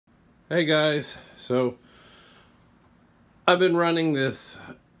Hey guys, so I've been running this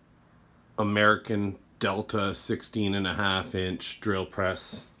American Delta 16.5-inch drill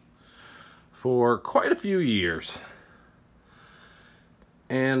press for quite a few years.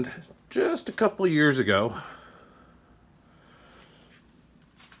 And just a couple of years ago,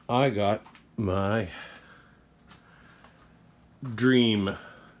 I got my dream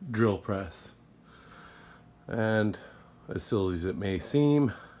drill press. And as silly as it may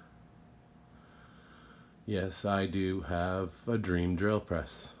seem, yes, I do have a dream drill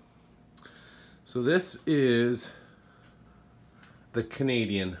press. So this is the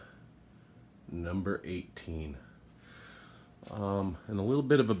Canadian number 18. And a little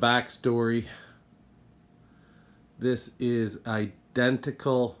bit of a backstory. This is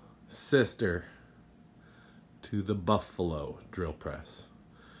identical sister to the Buffalo drill press.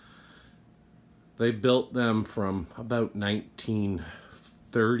 They built them from about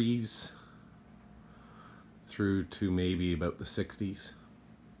 1930s through to maybe about the 60s.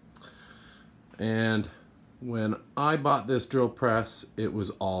 And when I bought this drill press, it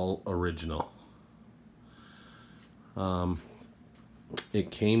was all original.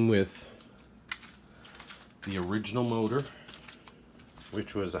 It came with the original motor,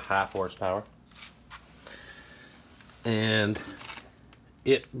 which was a 1/2 horsepower, and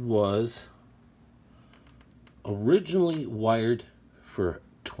it was originally wired for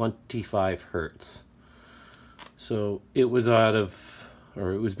 25 hertz. So it was it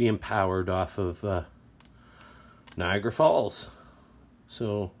was being powered off of Niagara Falls.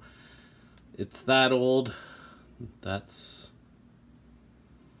 So it's that old. That's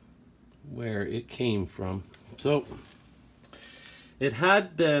where it came from. So it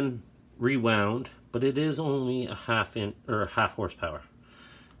had been rewound, but it is only a 1/2 horsepower.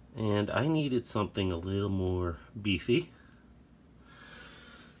 And I needed something a little more beefy.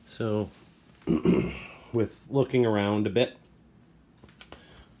 So with looking around a bit,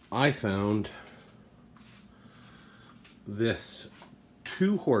 I found this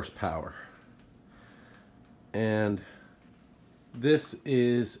 2 horsepower, and this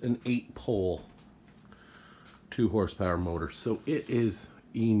is an 8-pole 2 horsepower motor, so it is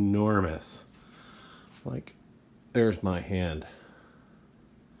enormous. Like, there's my hand.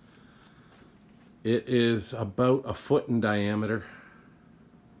 It is about 1 foot in diameter,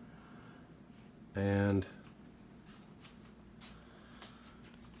 and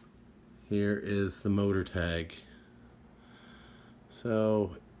here is the motor tag.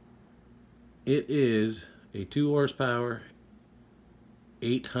 So it is a 2 horsepower,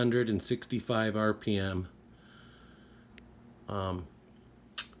 865 RPM,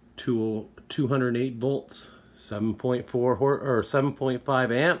 208 volts,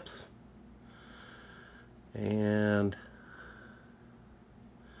 7.5 amps, and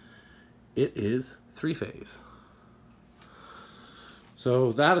it is 3-phase.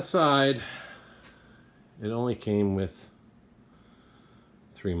 So that aside, it only came with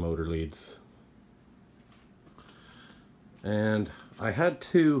 3 motor leads. And I had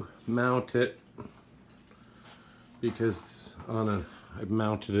to mount it because I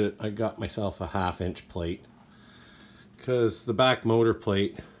mounted it, I got myself a 1/2-inch plate, because the back motor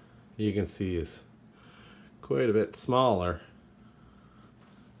plate, you can see, is quite a bit smaller.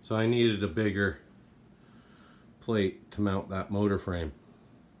 So I needed a bigger plate to mount that motor frame.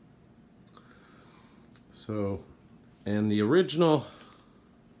 So, and the original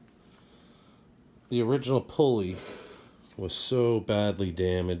pulley was so badly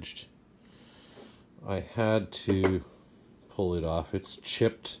damaged, I had to pull it off. It's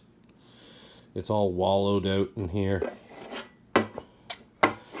chipped. It's all wallowed out in here.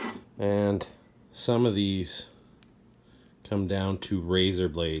 And some of these come down to razor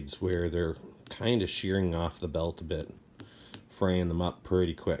blades where they're kind of shearing off the belt a bit, fraying them up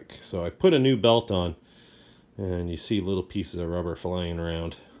pretty quick. So I put a new belt on, and you see little pieces of rubber flying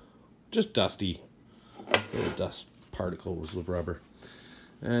around. Just dusty, little dust particles of rubber.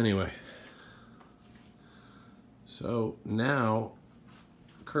 Anyway, so now,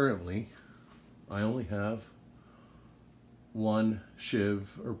 currently, I only have 1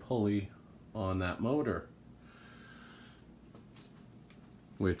 sheave or pulley on that motor,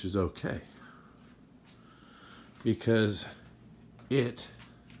 which is okay, because it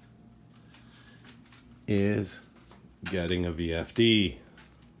is getting a VFD.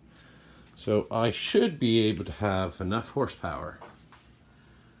 So I should be able to have enough horsepower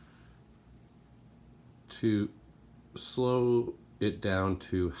to slow it down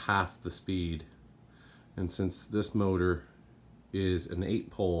to half the speed. And since this motor is an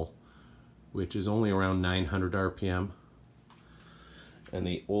 8-pole, which is only around 900 RPM, and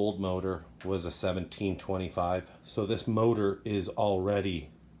the old motor was a 1725. So this motor is already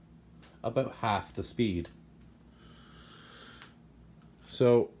about half the speed.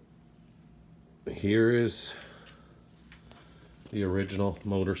 So here is the original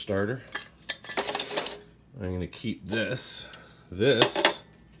motor starter. I'm going to keep this. This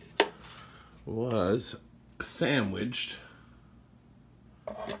was sandwiched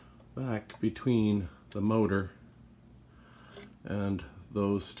back between the motor and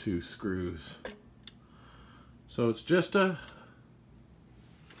those two screws. So it's just a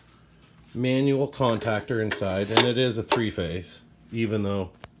manual contactor inside, and it is a 3-phase, even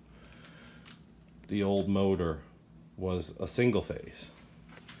though the old motor was a single phase.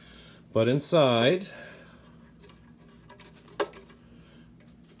 But inside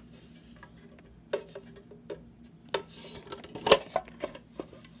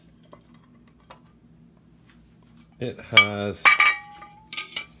it has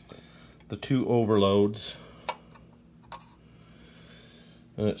the two overloads,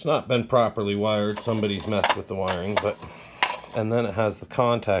 and it's not been properly wired. Somebody's messed with the wiring, and then it has the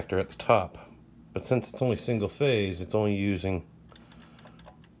contactor at the top. But since it's only single phase, it's only using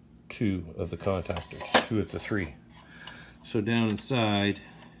 2 of the contactors, 2 of the 3. So down inside,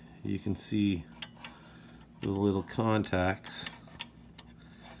 you can see the little contacts,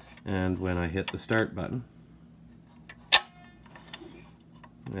 and when I hit the start button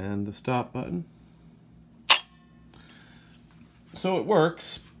and the stop button, so it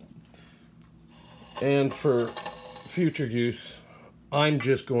works. And for future use, I'm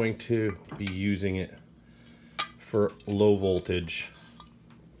just going to be using it for low voltage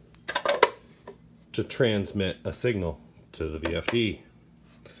to transmit a signal to the VFD.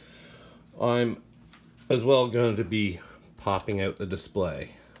 I'm as well going to be popping out the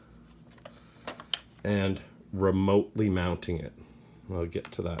display and remotely mounting it. I'll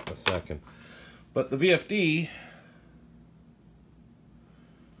get to that in a second. But the VFD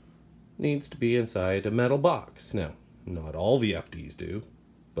needs to be inside a metal box. Now, not all VFDs do,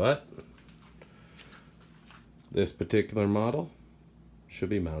 but this particular model should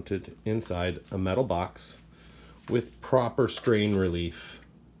be mounted inside a metal box with proper strain relief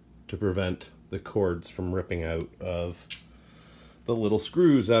to prevent the cords from ripping out of the little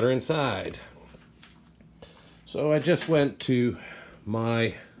screws that are inside. So I just went to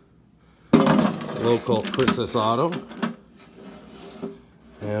my local Princess Auto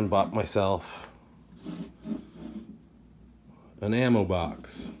and bought myself an ammo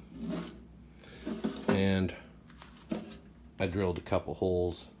box, and I drilled a couple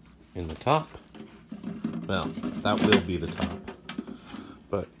holes in the top. Well, that will be the top,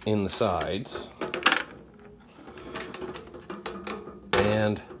 but in the sides,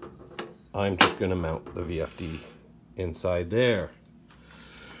 and I'm just going to mount the VFD inside there.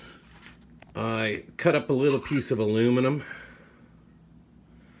 I cut up a little piece of aluminum,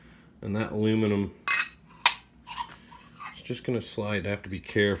 and that aluminum is just going to slide. I have to be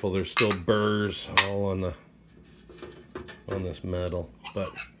careful. There's still burrs all on this metal, but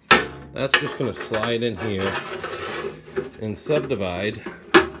that's just going to slide in here and subdivide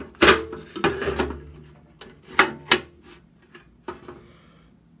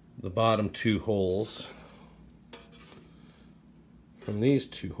the bottom 2 holes from these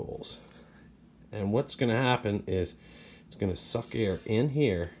 2 holes. And what's going to happen is it's going to suck air in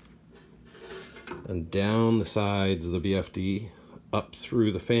here and down the sides of the VFD up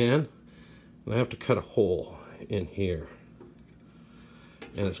through the fan, and I have to cut a hole in here,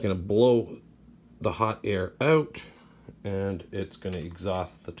 and it's going to blow the hot air out, and it's going to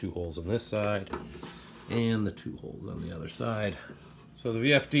exhaust the 2 holes on this side and the 2 holes on the other side. So the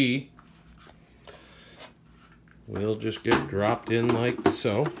VFD will just get dropped in like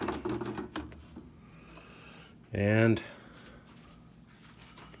so, and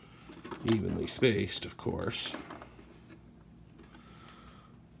evenly spaced, of course,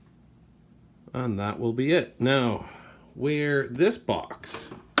 and that will be it. Now, where this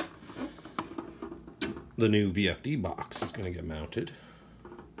box, the new VFD box, is going to get mounted,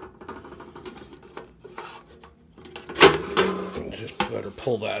 just better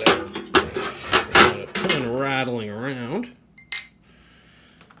pull that out. Got a ton of rattling around.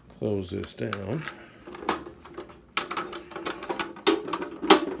 Close this down.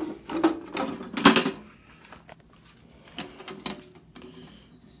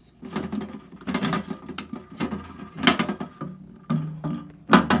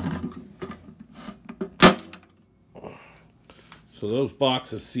 So those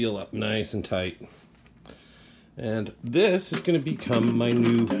boxes seal up nice and tight. And this is going to become my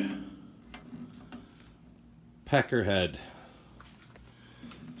new pecker head.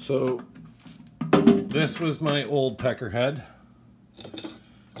 So this was my old peckerhead.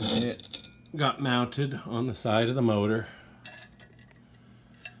 It got mounted on the side of the motor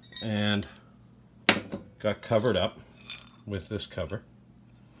and got covered up with this cover.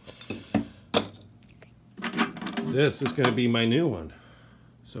 This is going to be my new one.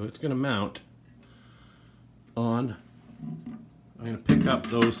 So it's going to mount on, I'm going to pick up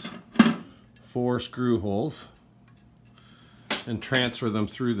those 4 screw holes and transfer them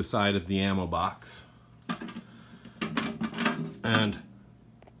through the side of the ammo box and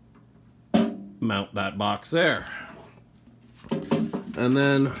mount that box there. And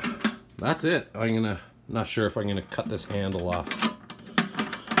then that's it. Not sure if I'm gonna cut this handle off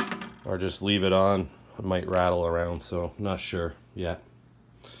or just leave it on. It might rattle around, so not sure yet.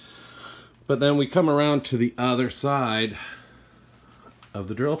 But then we come around to the other side of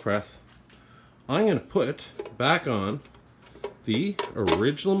the drill press. I'm gonna put back on the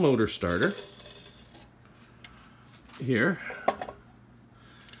original motor starter here,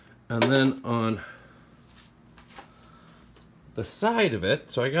 and then on the side of it,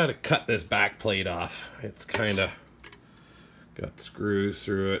 so I got to cut this back plate off. It's kind of got screws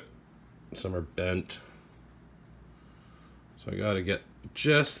through it, some are bent, so I got to get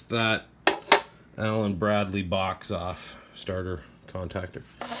just that Allen Bradley box off, starter contactor,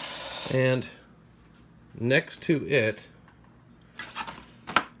 and next to it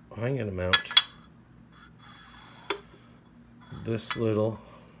I'm going to mount this little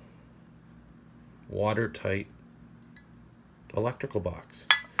watertight electrical box.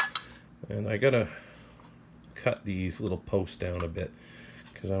 And I gotta cut these little posts down a bit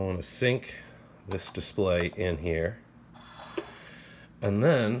because I want to sink this display in here. And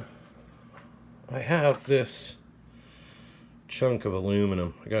then I have this chunk of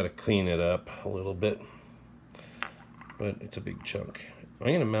aluminum. I gotta clean it up a little bit, but it's a big chunk. I'm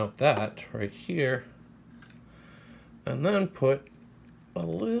going to mount that right here and then put a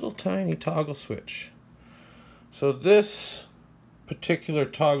little tiny toggle switch. So this particular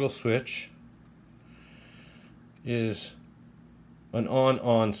toggle switch is an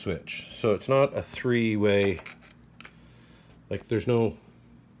on-on switch. So it's not a three-way, like there's no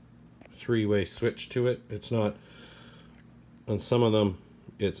three-way switch to it. It's not, on some of them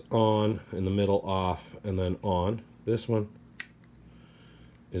it's on, in the middle off, and then on. This one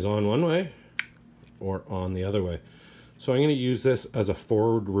is on one way or on the other way. So I'm going to use this as a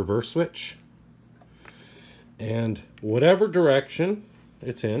forward reverse switch, and whatever direction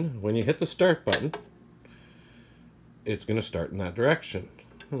it's in, when you hit the start button, it's going to start in that direction.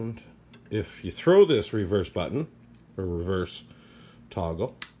 And if you throw this reverse button or reverse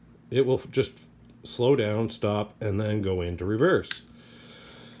toggle, it will just slow down, stop, and then go into reverse.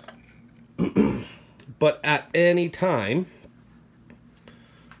 But at any time,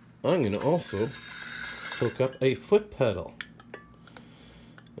 I'm going to also hook up a foot pedal.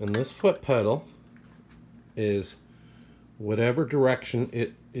 And this foot pedal is whatever direction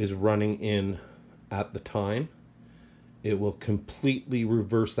it is running in at the time, it will completely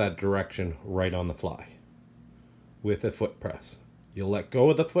reverse that direction right on the fly with a foot press. You'll let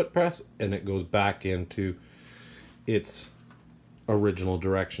go of the foot press and it goes back into its original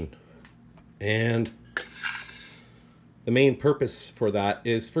direction. And the main purpose for that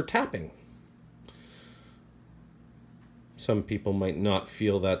is for tapping. Some people might not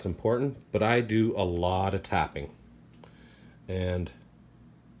feel that's important, but I do a lot of tapping. And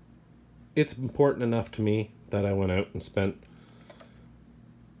it's important enough to me that I went out and spent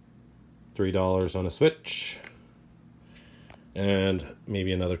 $3 on a switch and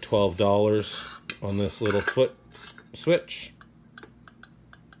maybe another $12 on this little foot switch.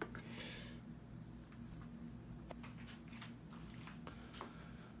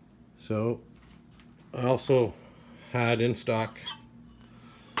 So I also had in stock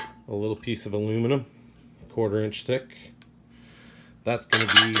a little piece of aluminum, 1/4 inch thick. That's going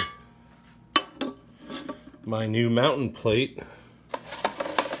to be my new mountain plate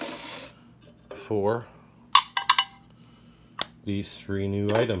for these 3 new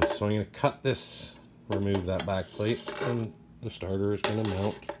items. So I'm going to cut this, remove that back plate, and the starter is going to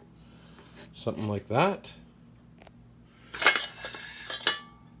mount something like that.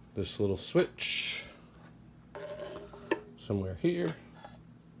 This little switch somewhere here,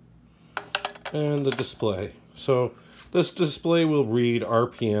 and the display. So this display will read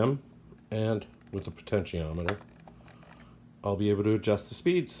RPM, and with the potentiometer I'll be able to adjust the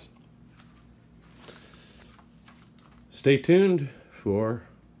speeds. Stay tuned for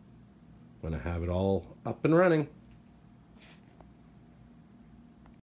when I have it all up and running.